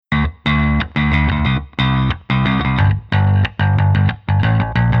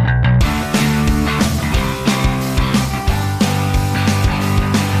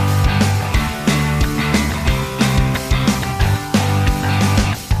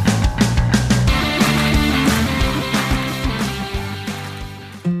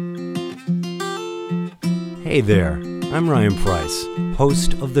Hey there, I'm Ryan Price,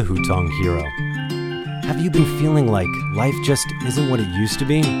 host of the Hutong Hero. Have you been feeling like life just isn't what it used to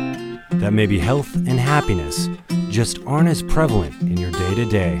be? That maybe health and happiness just aren't as prevalent in your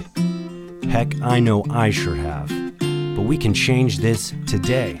day-to-day? Heck, I know I sure have. But we can change this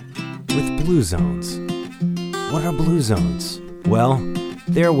today with Blue Zones. What are Blue Zones? Well,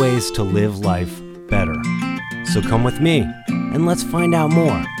 they're ways to live life better. So come with me and let's find out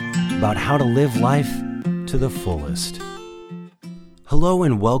more about how to live life to the fullest. Hello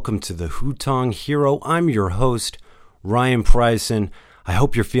and welcome to the Hutong Hero. I'm your host, Ryan Price, and I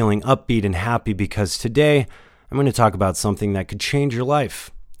hope you're feeling upbeat and happy because today I'm going to talk about something that could change your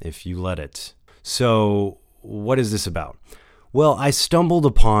life if you let it. So, what is this about? Well, I stumbled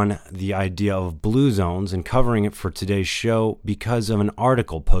upon the idea of Blue Zones and covering it for today's show because of an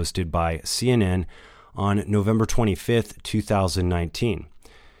article posted by CNN on November 25th, 2019.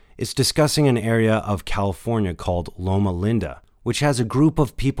 It's discussing an area of California called Loma Linda, which has a group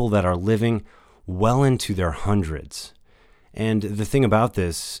of people that are living well into their hundreds. And the thing about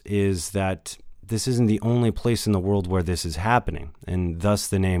this is that this isn't the only place in the world where this is happening, and thus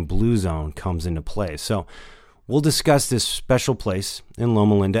the name Blue Zone comes into play. So we'll discuss this special place in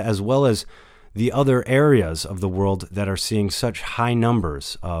Loma Linda as well as the other areas of the world that are seeing such high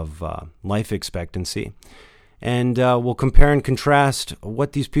numbers of life expectancy. And we'll compare and contrast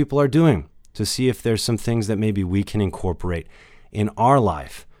what these people are doing to see if there's some things that maybe we can incorporate in our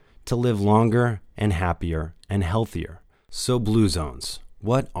life to live longer and happier and healthier. So Blue Zones,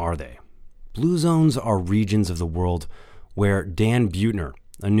 what are they? Blue Zones are regions of the world where Dan Buettner,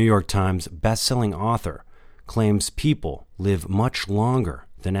 a New York Times best-selling author, claims people live much longer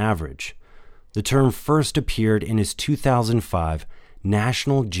than average. The term first appeared in his 2005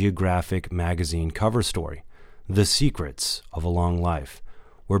 National Geographic magazine cover story, The Secrets of a Long Life,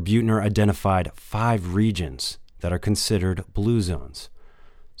 where Buettner identified 5 regions that are considered blue zones.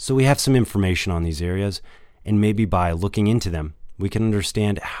 So we have some information on these areas, and maybe by looking into them, we can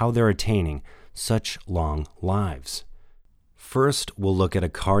understand how they're attaining such long lives. First, we'll look at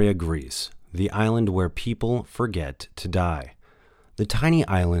Ikaria, Greece, the island where people forget to die. The tiny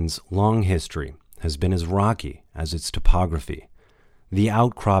island's long history has been as rocky as its topography. The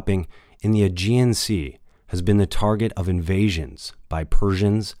outcropping in the Aegean Sea has been the target of invasions by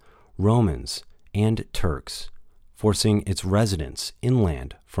Persians, Romans, and Turks, forcing its residents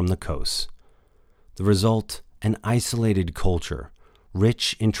inland from the coasts. The result, an isolated culture,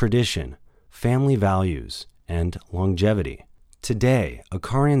 rich in tradition, family values, and longevity. Today,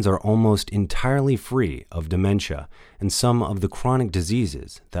 Ikarians are almost entirely free of dementia and some of the chronic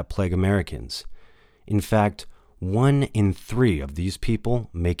diseases that plague Americans. In fact, 1 in 3 of these people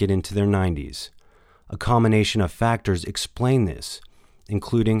make it into their 90s. A combination of factors explain this,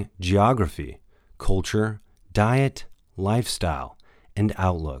 including geography, culture, diet, lifestyle, and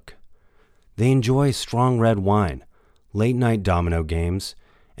outlook. They enjoy strong red wine, late-night domino games,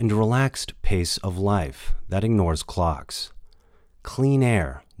 and a relaxed pace of life that ignores clocks. Clean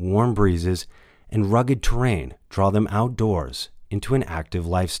air, warm breezes, and rugged terrain draw them outdoors into an active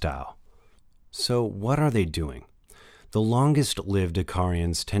lifestyle. So what are they doing? The longest-lived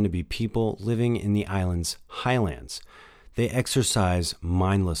Ikarians tend to be people living in the island's highlands. They exercise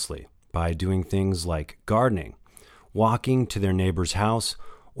mindlessly by doing things like gardening, walking to their neighbor's house,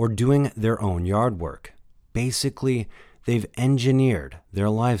 or doing their own yard work. Basically, they've engineered their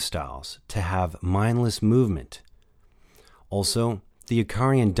lifestyles to have mindless movement. Also, the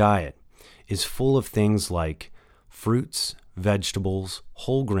Ikarian diet is full of things like fruits, vegetables,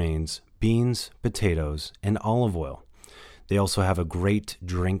 whole grains, beans, potatoes, and olive oil. They also have a great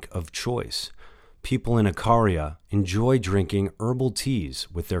drink of choice. People in Ikaria enjoy drinking herbal teas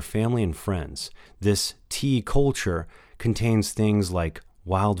with their family and friends. This tea culture contains things like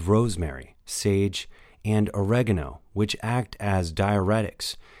wild rosemary, sage, and oregano, which act as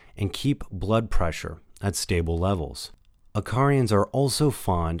diuretics and keep blood pressure at stable levels. Ikarians are also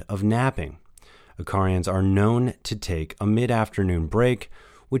fond of napping. Ikarians are known to take a mid-afternoon break,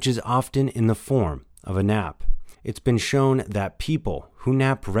 which is often in the form of a nap. It's been shown that people who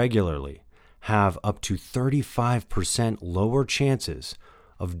nap regularly have up to 35% lower chances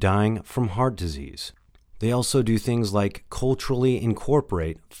of dying from heart disease. They also do things like culturally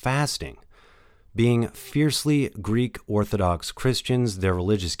incorporate fasting. Being fiercely Greek Orthodox Christians, their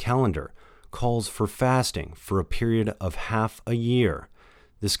religious calendar calls for fasting for a period of half a year.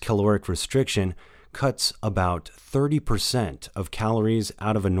 This caloric restriction cuts about 30% of calories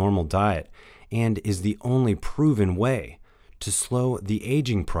out of a normal diet and is the only proven way to slow the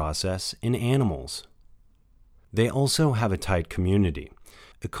aging process in animals. They also have a tight community.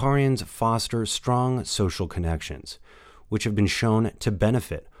 Icarians foster strong social connections, which have been shown to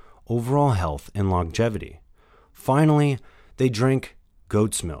benefit overall health and longevity. Finally, they drink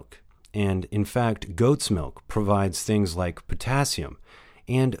goat's milk. And in fact, goat's milk provides things like potassium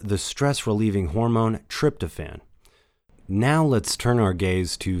and the stress-relieving hormone tryptophan. Now let's turn our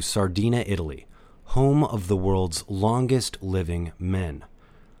gaze to Sardinia, Italy, home of the world's longest living men.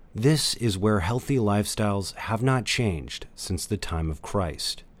 This is where healthy lifestyles have not changed since the time of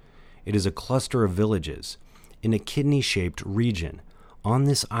Christ. It is a cluster of villages in a kidney-shaped region on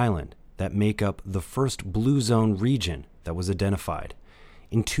this island that make up the first blue zone region that was identified.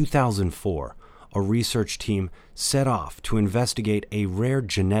 In 2004, a research team set off to investigate a rare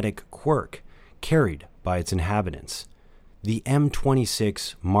genetic quirk carried by its inhabitants. The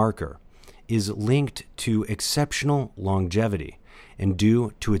M26 marker is linked to exceptional longevity, and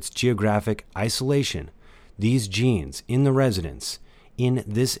due to its geographic isolation, these genes in the residents in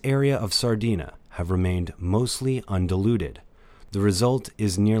this area of Sardinia have remained mostly undiluted. The result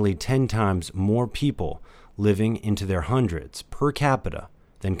is nearly 10 times more people living into their hundreds per capita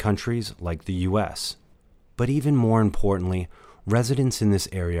than countries like the US. But even more importantly, residents in this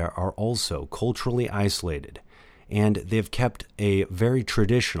area are also culturally isolated, and they've kept a very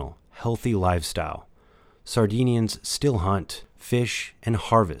traditional, healthy lifestyle. Sardinians still hunt, fish, and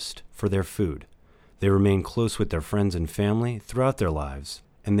harvest for their food. They remain close with their friends and family throughout their lives,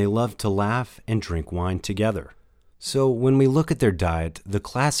 and they love to laugh and drink wine together. So when we look at their diet, the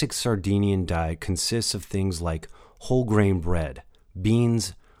classic Sardinian diet consists of things like whole grain bread,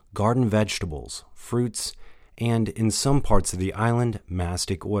 beans, garden vegetables, fruits, and in some parts of the island,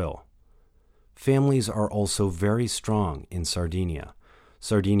 mastic oil. Families are also very strong in Sardinia.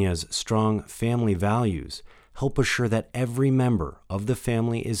 Sardinia's strong family values help assure that every member of the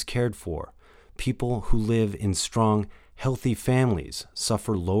family is cared for. People who live in strong, healthy families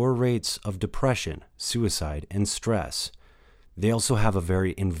suffer lower rates of depression, suicide, and stress. They also have a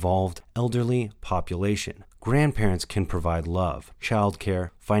very involved elderly population. Grandparents can provide love, childcare,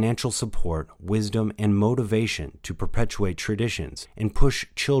 financial support, wisdom, and motivation to perpetuate traditions and push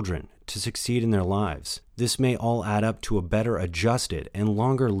children to succeed in their lives. This may all add up to a better adjusted and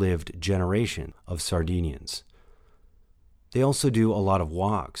longer-lived generation of Sardinians. They also do a lot of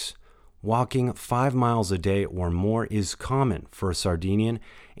walks. Walking 5 miles a day or more is common for a Sardinian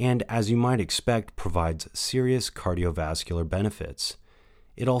and, as you might expect, provides serious cardiovascular benefits.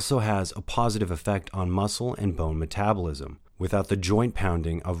 It also has a positive effect on muscle and bone metabolism without the joint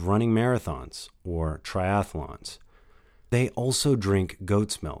pounding of running marathons or triathlons. They also drink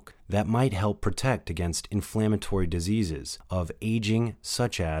goat's milk that might help protect against inflammatory diseases of aging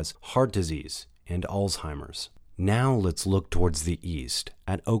such as heart disease and Alzheimer's. Now let's look towards the east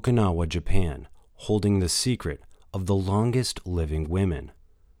at Okinawa, Japan, holding the secret of the longest living women.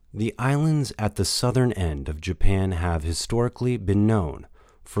 The islands at the southern end of Japan have historically been known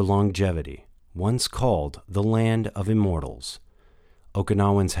for longevity, once called the Land of Immortals.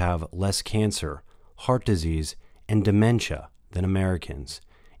 Okinawans have less cancer, heart disease, and dementia than Americans,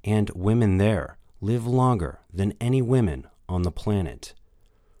 and women there live longer than any women on the planet.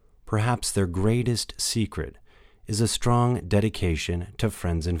 Perhaps their greatest secret is a strong dedication to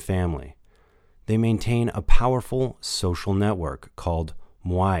friends and family. They maintain a powerful social network called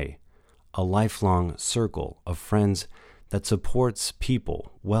Moai, a lifelong circle of friends that supports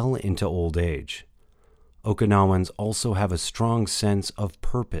people well into old age. Okinawans also have a strong sense of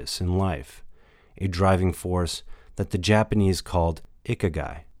purpose in life, a driving force that the Japanese called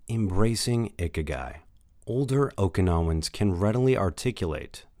ikigai. Embracing ikigai, older Okinawans can readily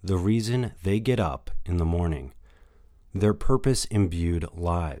articulate the reason they get up in the morning. Their purpose-imbued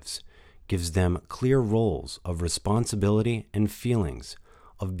lives gives them clear roles of responsibility and feelings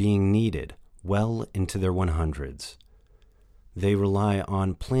of being needed well into their 100s. They rely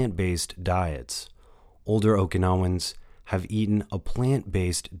on plant-based diets. Older Okinawans have eaten a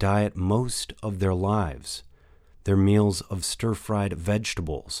plant-based diet most of their lives. Their meals of stir-fried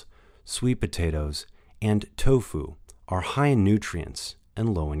vegetables, sweet potatoes, and tofu are high in nutrients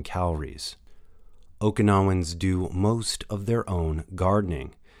and low in calories. Okinawans do most of their own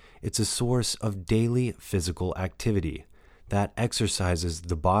gardening. It's a source of daily physical activity that exercises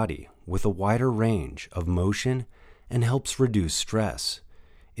the body with a wider range of motion and helps reduce stress.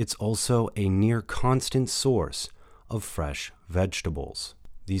 It's also a near constant source of fresh vegetables.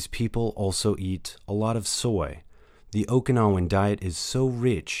 These people also eat a lot of soy. The Okinawan diet is so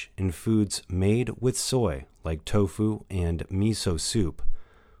rich in foods made with soy, like tofu and miso soup.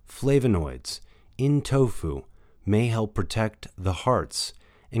 Flavonoids in tofu may help protect the hearts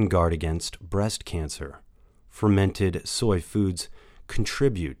and guard against breast cancer. Fermented soy foods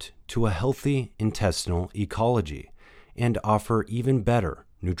contribute to a healthy intestinal ecology and offer even better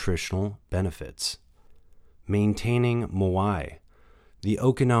nutritional benefits. Maintaining moai. The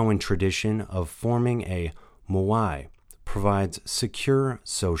Okinawan tradition of forming a moai provides secure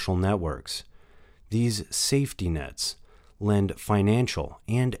social networks. These safety nets lend financial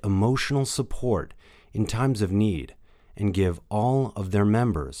and emotional support in times of need and give all of their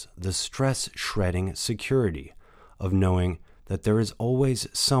members the stress-shredding security of knowing that there is always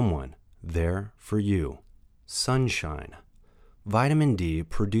someone there for you. Sunshine. Vitamin D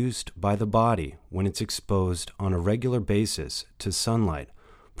produced by the body when it's exposed on a regular basis to sunlight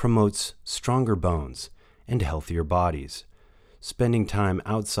promotes stronger bones and healthier bodies. Spending time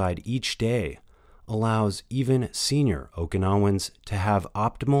outside each day allows even senior Okinawans to have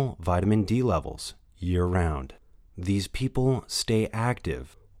optimal vitamin D levels year-round. These people stay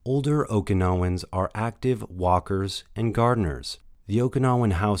active. Older Okinawans are active walkers and gardeners. The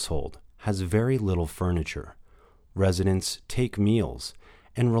Okinawan household has very little furniture. Residents take meals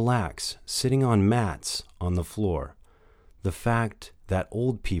and relax sitting on mats on the floor. The fact that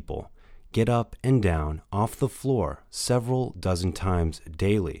old people get up and down off the floor several dozen times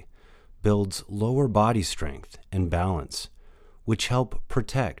daily builds lower body strength and balance, which help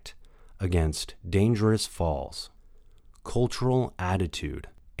protect against dangerous falls. Cultural attitude.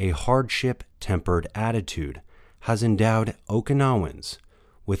 A hardship-tempered attitude has endowed Okinawans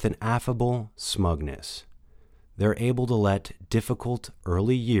with an affable smugness. They're able to let difficult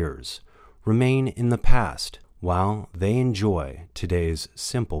early years remain in the past while they enjoy today's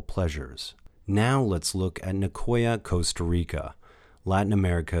simple pleasures. Now let's look at Nicoya, Costa Rica, Latin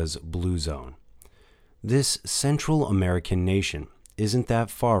America's blue zone. This Central American nation isn't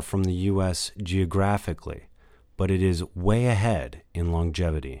that far from the U.S. geographically, but it is way ahead in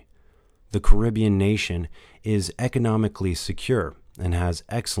longevity. The Caribbean nation is economically secure and has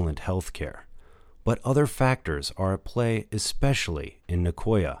excellent health care. But other factors are at play, especially in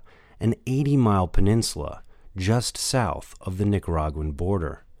Nicoya, an 80-mile peninsula just south of the Nicaraguan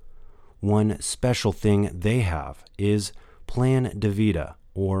border. One special thing they have is Plan de Vida,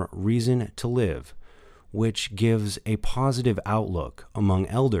 or Reason to Live, which gives a positive outlook among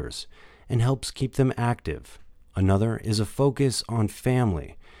elders and helps keep them active. Another is a focus on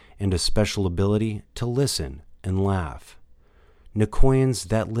family and a special ability to listen and laugh. Nicoyans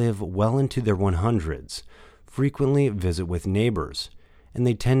that live well into their 100s frequently visit with neighbors, and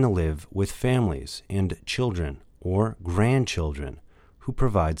they tend to live with families and children or grandchildren who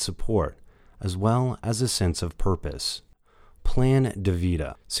provide support, as well as a sense of purpose. Plan de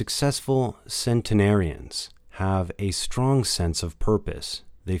Vida. Successful centenarians have a strong sense of purpose.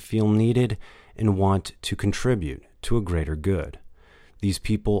 They feel needed and want to contribute to a greater good. These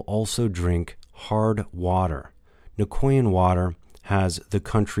people also drink hard water. Nicoyan water has the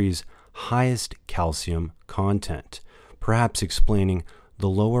country's highest calcium content, perhaps explaining the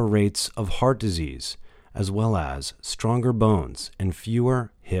lower rates of heart disease, as well as stronger bones and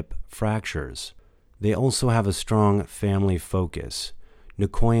fewer hip fractures. They also have a strong family focus.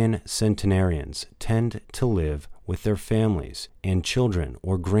 Nicoyan centenarians tend to live with their families, and children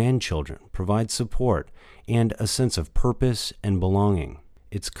or grandchildren provide support and a sense of purpose and belonging.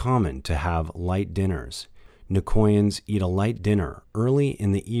 It's common to have light dinners. Nicoyans eat a light dinner early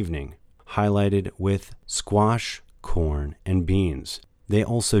in the evening, highlighted with squash, corn, and beans. They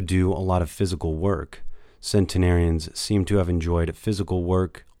also do a lot of physical work. Centenarians seem to have enjoyed physical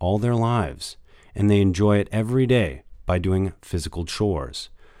work all their lives, and they enjoy it every day by doing physical chores.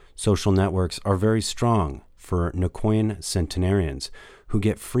 Social networks are very strong for Nicoyan centenarians who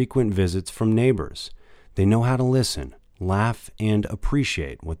get frequent visits from neighbors. They know how to listen, laugh, and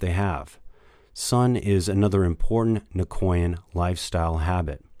appreciate what they have. Sun is another important Nicoyan lifestyle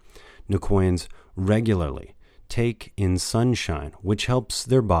habit. Nicoyans regularly take in sunshine, which helps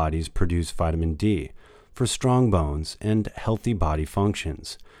their bodies produce vitamin D for strong bones and healthy body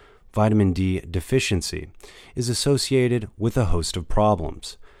functions. Vitamin D deficiency is associated with a host of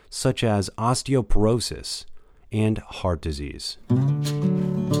problems, such as osteoporosis and heart disease.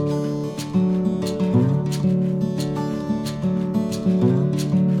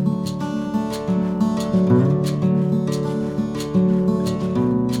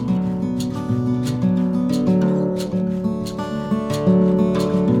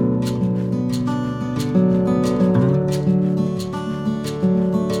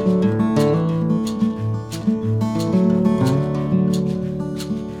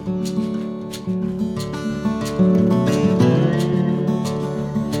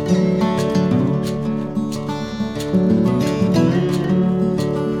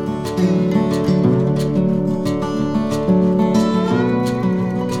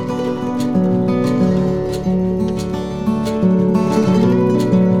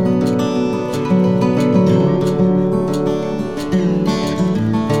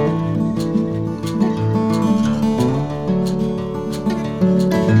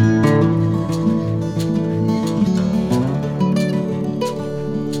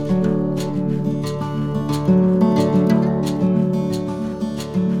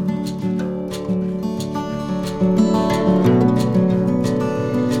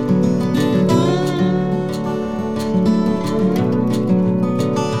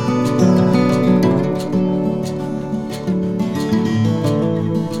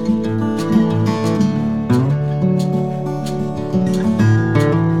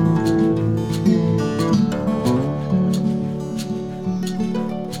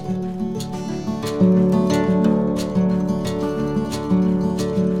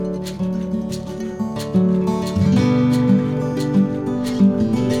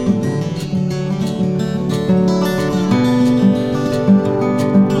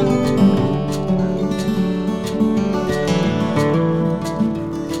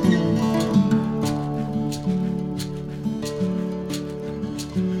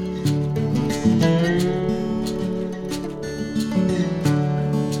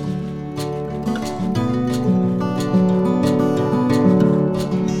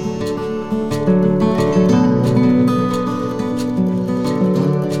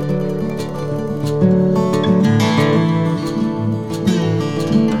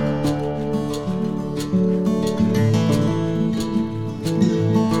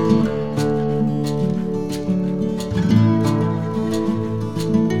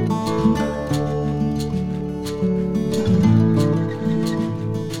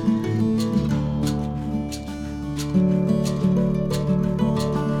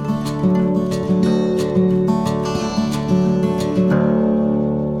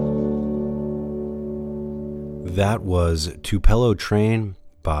 That was Tupelo Train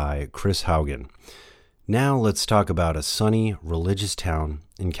by Chris Haugen. Now let's talk about a sunny, religious town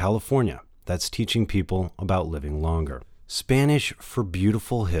in California that's teaching people about living longer. Spanish for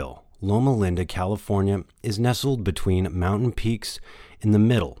beautiful hill, Loma Linda, California is nestled between mountain peaks in the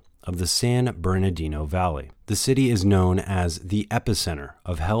middle of the San Bernardino Valley. The city is known as the epicenter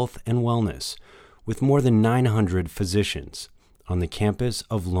of health and wellness, with more than 900 physicians on the campus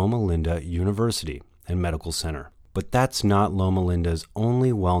of Loma Linda University and Medical Center. But that's not Loma Linda's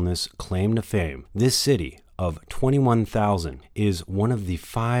only wellness claim to fame. This city of 21,000 is one of the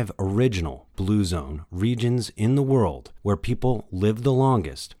 5 original Blue Zone regions in the world where people live the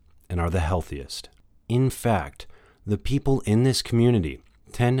longest and are the healthiest. In fact, the people in this community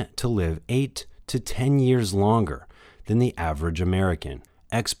tend to live 8 to 10 years longer than the average American.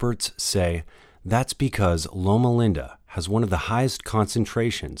 Experts say that's because Loma Linda has one of the highest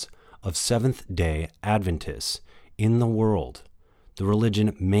concentrations of Seventh-day Adventists in the world. The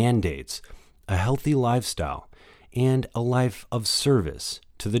religion mandates a healthy lifestyle and a life of service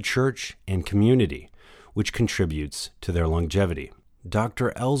to the church and community, which contributes to their longevity.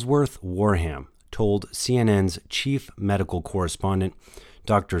 Dr. Ellsworth Warham told CNN's chief medical correspondent,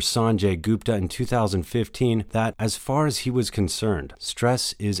 Dr. Sanjay Gupta, in 2015 that as far as he was concerned,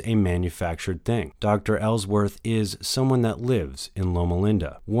 stress is a manufactured thing. Dr. Ellsworth is someone that lives in Loma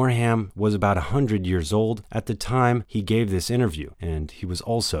Linda. Warham was about 100 years old at the time he gave this interview, and he was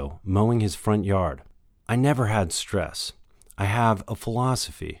also mowing his front yard. I never had stress. I have a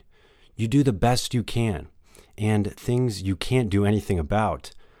philosophy. You do the best you can, and things you can't do anything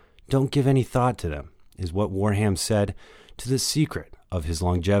about, don't give any thought to them, is what Warham said to The Secret of his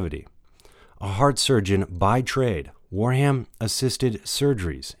longevity. A heart surgeon by trade, Warham assisted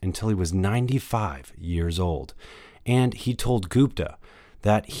surgeries until he was 95 years old, and he told Gupta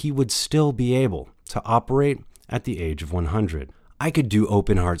that he would still be able to operate at the age of 100. I could do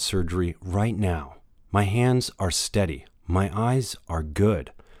open heart surgery right now. My hands are steady. My eyes are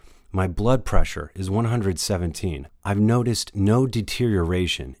good. My blood pressure is 117. I've noticed no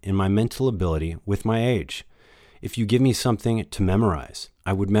deterioration in my mental ability with my age. If you give me something to memorize,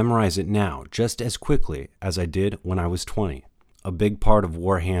 I would memorize it now just as quickly as I did when I was 20. A big part of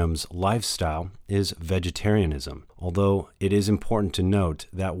Warham's lifestyle is vegetarianism, although it is important to note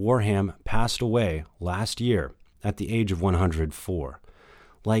that Warham passed away last year at the age of 104.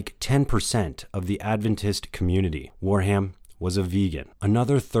 Like 10% of the Adventist community, Warham was a vegan.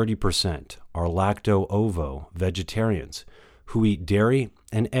 Another 30% are lacto-ovo vegetarians who eat dairy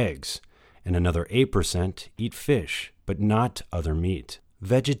and eggs, and another 8% eat fish, but not other meat.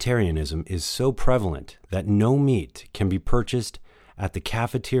 Vegetarianism is so prevalent that no meat can be purchased at the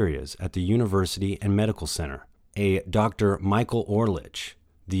cafeterias at the University and Medical Center. A Dr. Michael Orlich,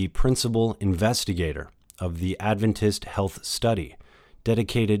 the principal investigator of the Adventist Health Study,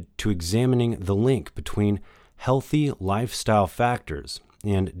 dedicated to examining the link between healthy lifestyle factors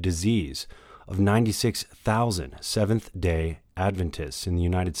and disease of 96,000 Seventh-day Adventists in the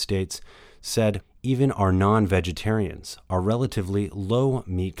United States, said even our non-vegetarians are relatively low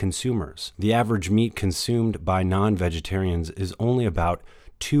meat consumers. The average meat consumed by non-vegetarians is only about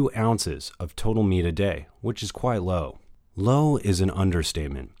 2 ounces of total meat a day, which is quite low. Low is an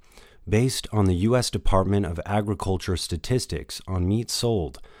understatement. Based on the U.S. Department of Agriculture statistics on meat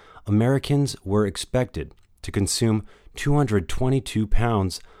sold, Americans were expected to consume 222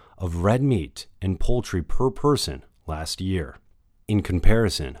 pounds of red meat and poultry per person last year. In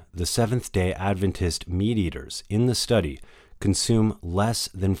comparison, the Seventh-day Adventist meat eaters in the study consume less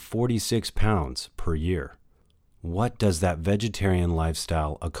than 46 pounds per year. What does that vegetarian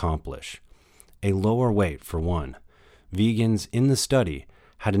lifestyle accomplish? A lower weight, for one. Vegans in the study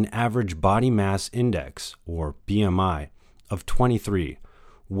had an average body mass index, or BMI, of 23,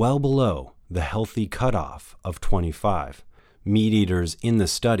 well below the healthy cutoff of 25. Meat eaters in the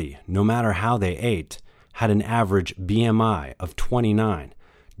study, no matter how they ate, had an average BMI of 29,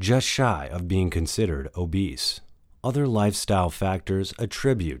 just shy of being considered obese. Other lifestyle factors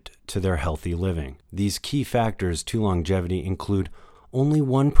attribute to their healthy living. These key factors to longevity include only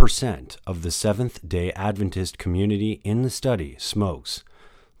 1% of the Seventh-day Adventist community in the study smokes.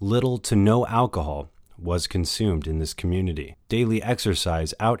 Little to no alcohol was consumed in this community. Daily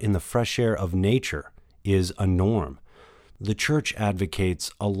exercise out in the fresh air of nature is a norm. The church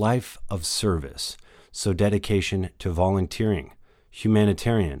advocates a life of service, so dedication to volunteering,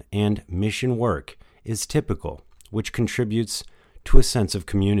 humanitarian, and mission work is typical, which contributes to a sense of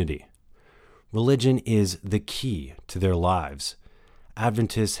community. Religion is the key to their lives.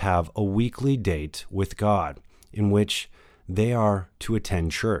 Adventists have a weekly date with God in which they are to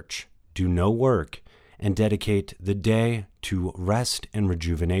attend church, do no work, and dedicate the day to rest and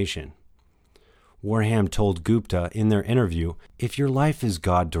rejuvenation. Warham told Gupta in their interview, "If your life is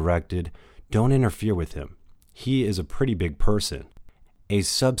God-directed, don't interfere with him. He is a pretty big person." A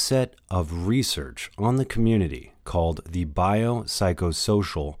subset of research on the community called the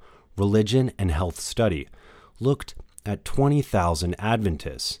Biopsychosocial Religion and Health Study looked at 20,000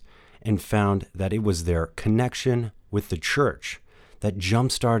 Adventists and found that it was their connection with the church that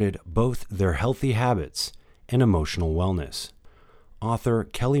jump-started both their healthy habits and emotional wellness. Author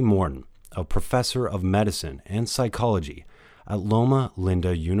Kelly Morton, a professor of medicine and psychology at Loma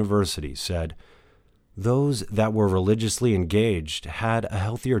Linda University, said, "Those that were religiously engaged had a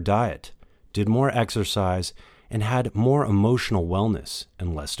healthier diet, did more exercise, and had more emotional wellness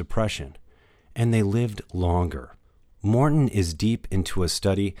and less depression, and they lived longer." Morton is deep into a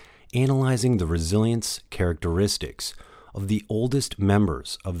study analyzing the resilience characteristics of the oldest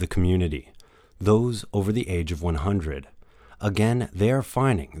members of the community, those over the age of 100. Again, they are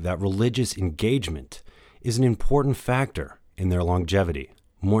finding that religious engagement is an important factor in their longevity.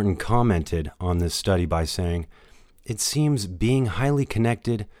 Morton commented on this study by saying, "It seems being highly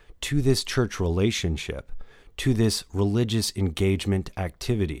connected to this church relationship, to this religious engagement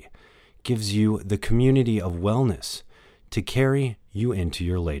activity, gives you the community of wellness to carry you into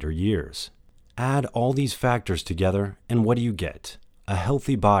your later years." Add all these factors together, and what do you get? A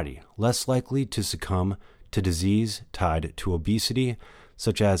healthy body, less likely to succumb to disease tied to obesity,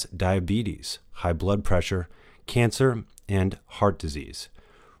 such as diabetes, high blood pressure, cancer, and heart disease.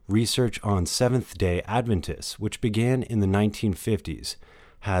 Research on Seventh-day Adventists, which began in the 1950s,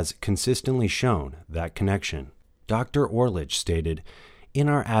 has consistently shown that connection. Dr. Orlich stated, "In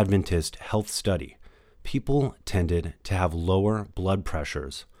our Adventist health study, people tended to have lower blood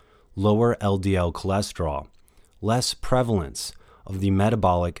pressures, lower LDL cholesterol, less prevalence of the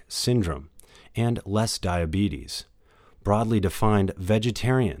metabolic syndrome, and less diabetes. Broadly defined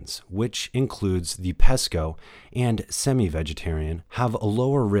vegetarians, which includes the pesco and semi-vegetarian, have a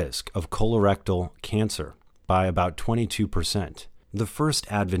lower risk of colorectal cancer by about 22%. The first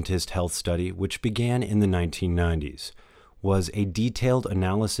Adventist health study, which began in the 1990s, was a detailed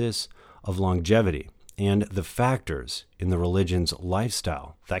analysis of longevity and the factors in the religion's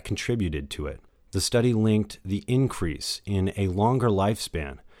lifestyle that contributed to it. The study linked the increase in a longer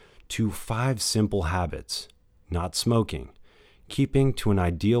lifespan to 5 simple habits: not smoking, keeping to an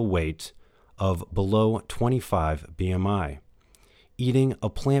ideal weight of below 25 BMI, eating a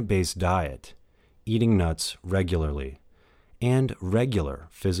plant-based diet, eating nuts regularly, and regular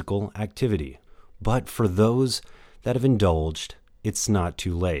physical activity. But for those that have indulged, it's not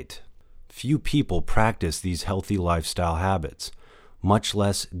too late. Few people practice these healthy lifestyle habits, much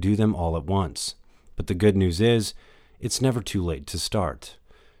less do them all at once. But the good news is, it's never too late to start.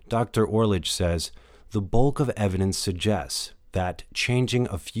 Dr. Orlich says, "The bulk of evidence suggests that changing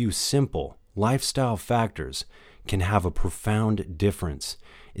a few simple lifestyle factors can have a profound difference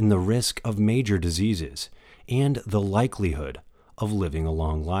in the risk of major diseases and the likelihood of living a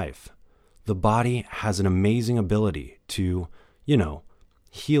long life. The body has an amazing ability to,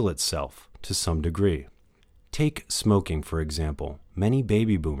 heal itself to some degree." Take smoking, for example. Many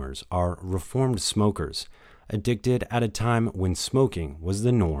baby boomers are reformed smokers, addicted at a time when smoking was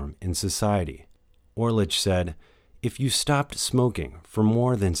the norm in society. Orlich said, "If you stopped smoking for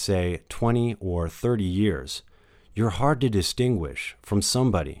more than, say, 20 or 30 years, you're hard to distinguish from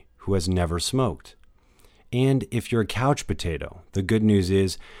somebody who has never smoked. And if you're a couch potato, the good news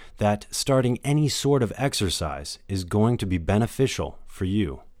is that starting any sort of exercise is going to be beneficial for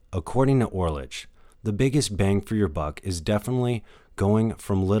you." According to Orlich, the biggest bang for your buck is definitely going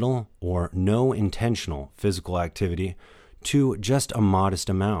from little or no intentional physical activity to just a modest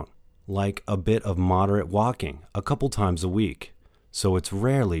amount, like a bit of moderate walking a couple times a week. So it's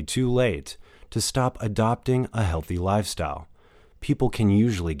rarely too late to stop adopting a healthy lifestyle. People can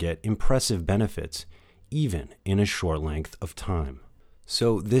usually get impressive benefits even in a short length of time.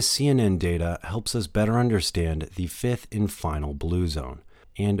 So this CNN data helps us better understand the fifth and final blue zone.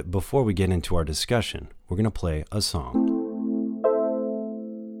 And before we get into our discussion, we're going to play a song.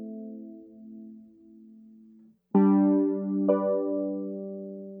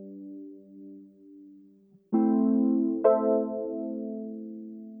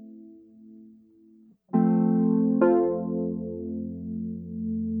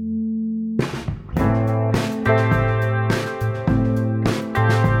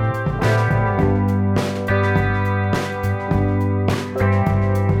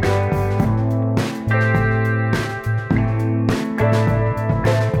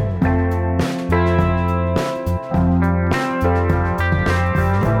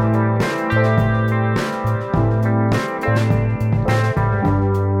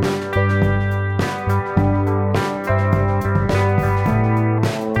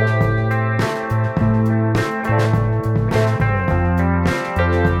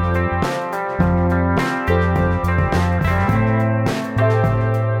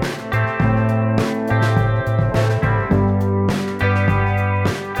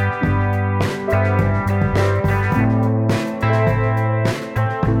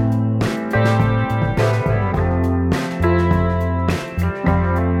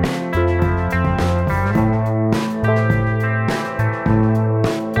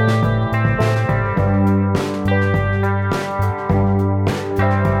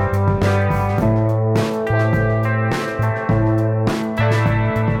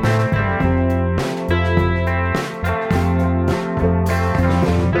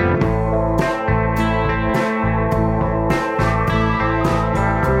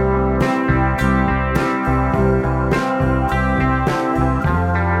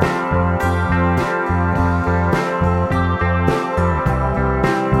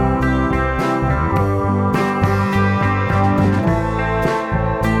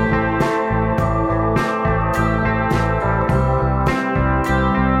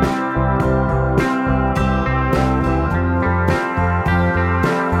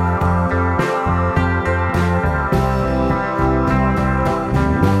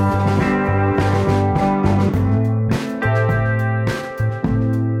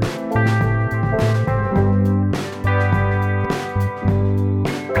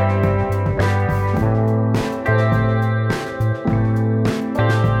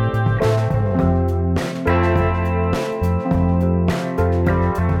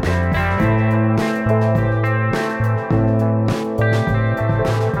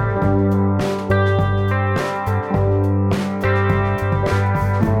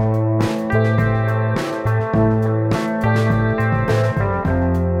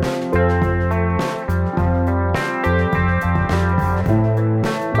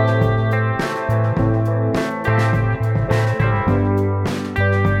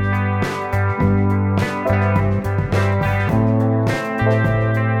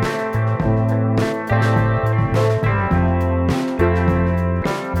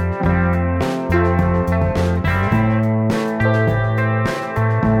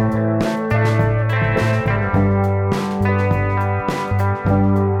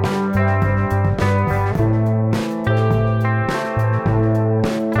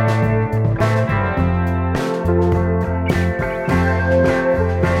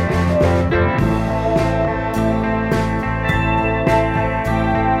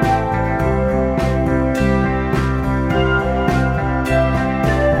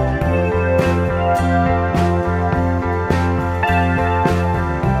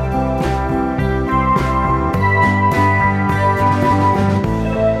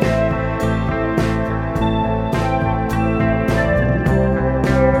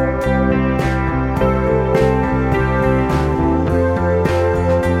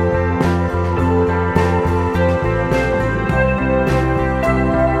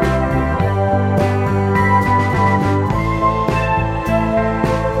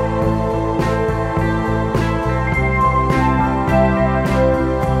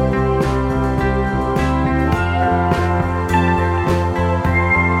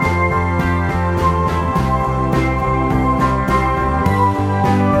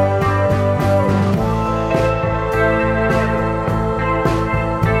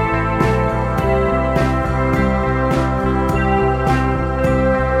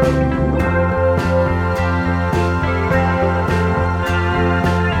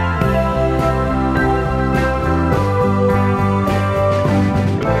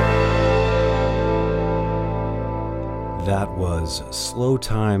 That was Slow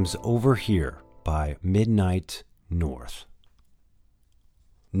Times Over Here by Midnight North.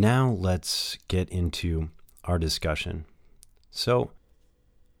 Now let's get into our discussion. So,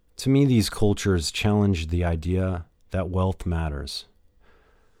 to me, these cultures challenge the idea that wealth matters.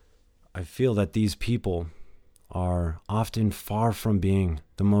 I feel that these people are often far from being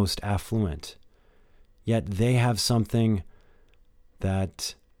the most affluent, yet they have something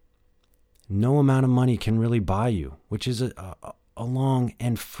that no amount of money can really buy you, which is a long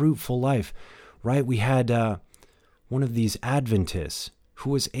and fruitful life, right? We had one of these Adventists who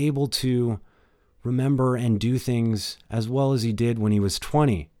was able to remember and do things as well as he did when he was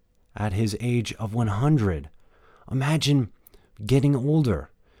 20 at his age of 100. Imagine getting older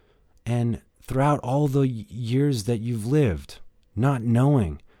and throughout all the years that you've lived, not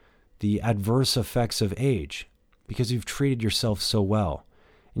knowing the adverse effects of age because you've treated yourself so well.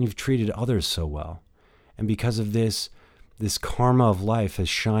 And you've treated others so well. And because of this karma of life has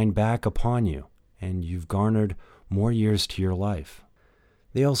shined back upon you, and you've garnered more years to your life.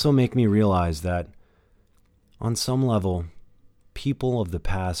 They also make me realize that, on some level, people of the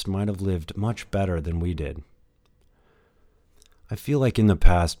past might have lived much better than we did. I feel like in the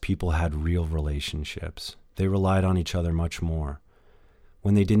past, people had real relationships. They relied on each other much more.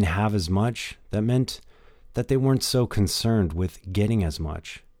 When they didn't have as much, that meant that they weren't so concerned with getting as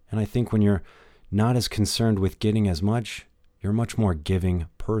much. And I think when you're not as concerned with getting as much, you're a much more giving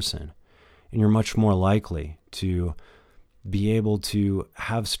person. And you're much more likely to be able to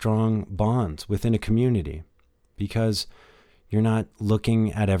have strong bonds within a community because you're not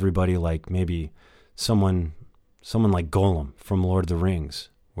looking at everybody like maybe someone like Gollum from Lord of the Rings,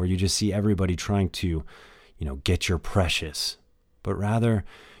 where you just see everybody trying to, get your precious. But rather,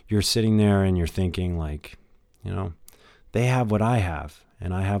 you're sitting there and you're thinking like, they have what I have,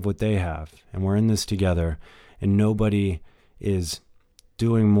 and I have what they have, and we're in this together, and nobody's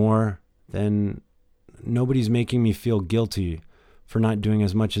making me feel guilty for not doing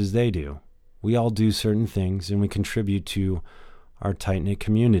as much as they do. We all do certain things, and we contribute to our tight-knit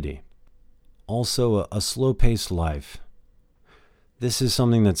community. Also, a slow-paced life. This is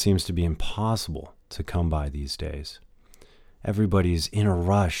something that seems to be impossible to come by these days. Everybody's in a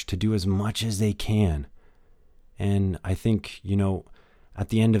rush to do as much as they can. And I think, at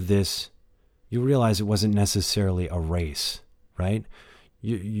the end of this, you realize it wasn't necessarily a race, right?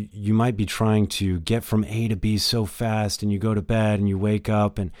 You might be trying to get from A to B so fast, and you go to bed and you wake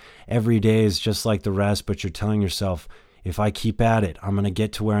up and every day is just like the rest, but you're telling yourself, if I keep at it, I'm going to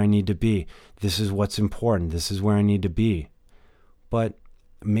get to where I need to be. This is what's important. This is where I need to be. But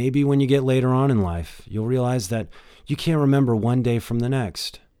maybe when you get later on in life, you'll realize that you can't remember one day from the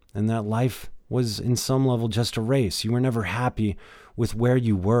next, and that life was in some level just a race. You were never happy with where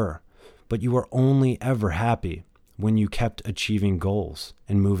you were, but you were only ever happy when you kept achieving goals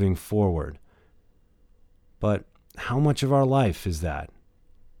and moving forward. But how much of our life is that?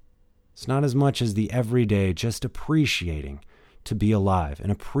 It's not as much as the everyday just appreciating to be alive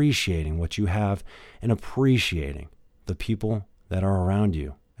and appreciating what you have and appreciating the people that are around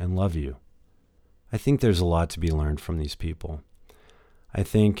you and love you. I think there's a lot to be learned from these people. I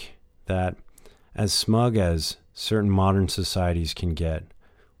think that as smug as certain modern societies can get,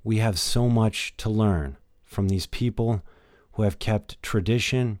 we have so much to learn from these people who have kept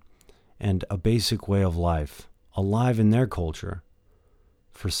tradition and a basic way of life alive in their culture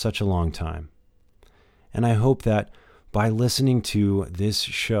for such a long time. And I hope that by listening to this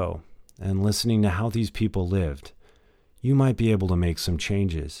show and listening to how these people lived, you might be able to make some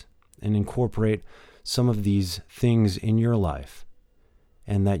changes and incorporate some of these things in your life,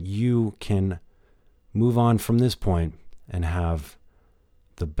 and that you can move on from this point and have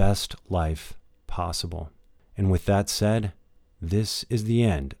the best life possible. And with that said, this is the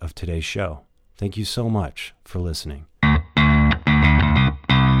end of today's show. Thank you so much for listening.